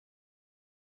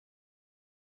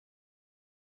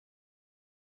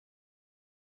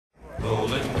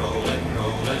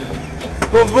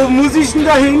Wo muss ich denn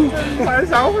da hin?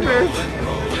 Weiß auch nicht.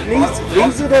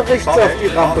 Links oder rechts auf die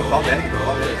Rampe?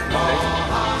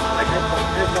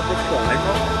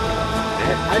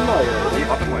 Einmal, ja. Nee,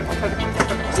 warte mal.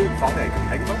 Fahr weg.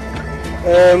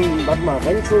 Warte mal,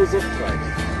 Renzo sucht gleich.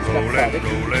 Rollin',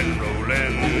 rollin',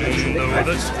 rollin', though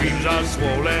the streams are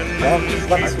swollen, Ja,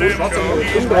 keep them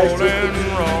doggies rollin',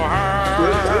 roll high.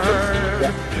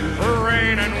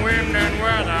 Rain and wind and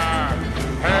weather,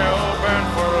 hell bent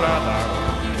for leather,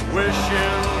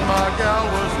 wishing my gal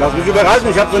was Lass mich überraschen,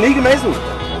 ich hab's noch nie gemessen.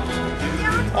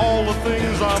 all the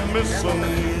things I'm missing,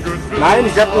 good Nein,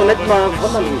 ich hab noch nicht mal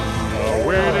wundern.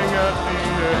 waiting at the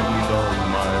end of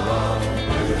my run.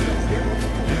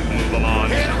 Move 'em on,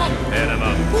 hit 'em up,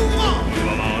 move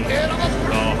 'em on,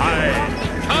 roll high,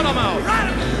 cut 'em out,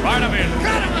 ride 'em in,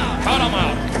 cut 'em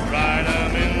out, ride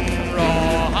 'em in,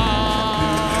 roll high.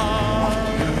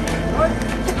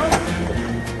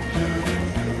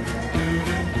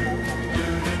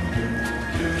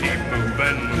 Keep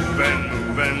moving, moving,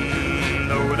 moving,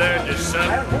 though they're just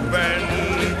moving,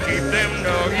 keep them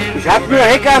doggies Ich hab nur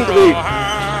Heckantrieb.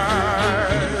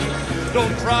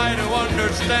 Don't try to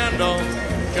understand them,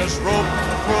 just rope,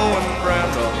 throw and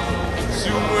brand them.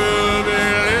 Soon we'll be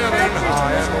living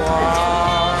high and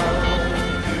wide.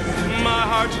 My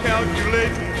heart's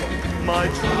calculating, my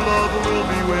true love will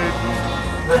be waiting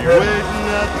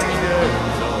at the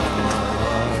end of my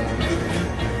ride.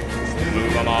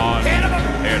 Move 'em on, hit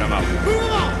 'em up,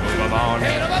 move 'em on,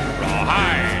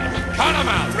 rawhide, cut 'em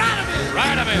out,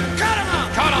 ride 'em in,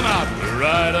 cut 'em out,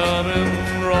 ride 'em in,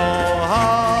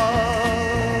 rawhide.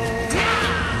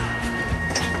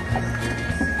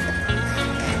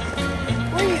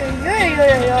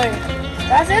 Uiuiuiui.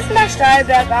 Das ist mal steil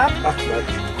bergab. Ach,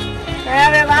 Quatsch.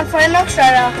 Naja, wir waren vorhin noch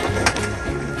steiler.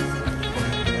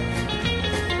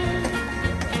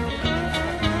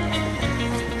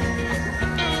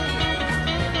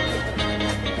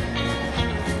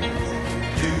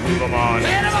 Move 'em on,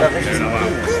 hit 'em up,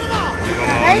 move 'em on,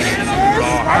 Rechts ist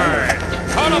rawhide,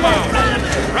 cut 'em out,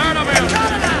 ride 'em in,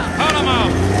 cut 'em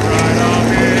out, ride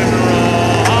 'em in,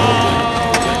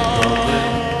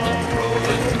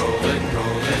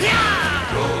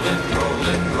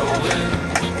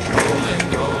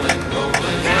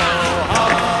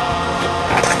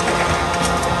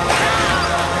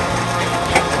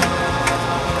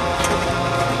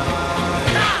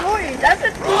 Ui, das ist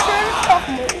ein schönes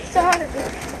Kochen, muss ich sagen.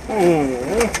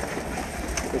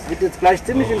 Das wird jetzt gleich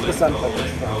ziemlich interessant.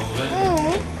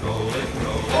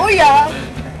 Oh ja.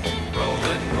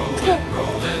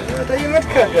 Hat da jemand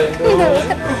köcheln?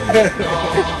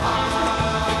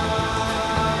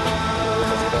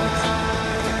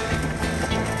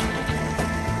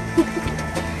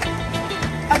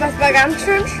 Aber es war ganz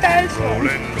schön steil schon.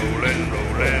 Rollin', rollin',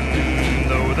 rollin',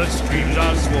 though the streams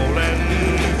are swollen,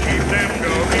 keep them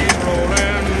doggies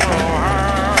rollin', roll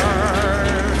high.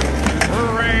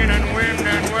 Rain and wind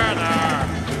and weather,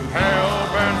 hell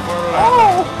bent for leather,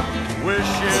 Oh,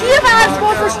 wishing hier war es, wo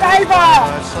es so steil war.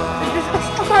 Ich bin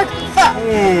schon mal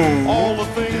gefahren. all the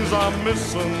things I'm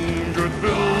missing, good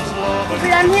bills, love and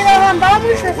Wir haben hier noch einen Baum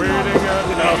geschnitten. waiting at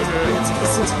the end.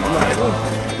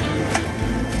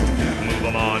 Move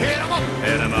 'em on, hit 'em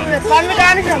up, Jetzt waren wir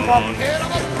gar nicht am Baum.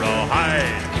 roll high,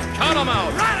 cut 'em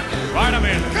out, ride 'em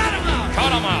in,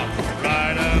 cut 'em out,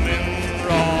 ride 'em in,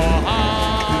 roll high.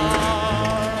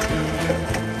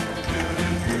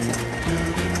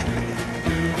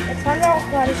 Jetzt waren wir auch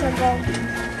gar nicht am Baum.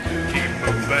 Keep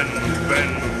moving, moving,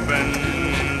 moving,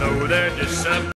 though they're just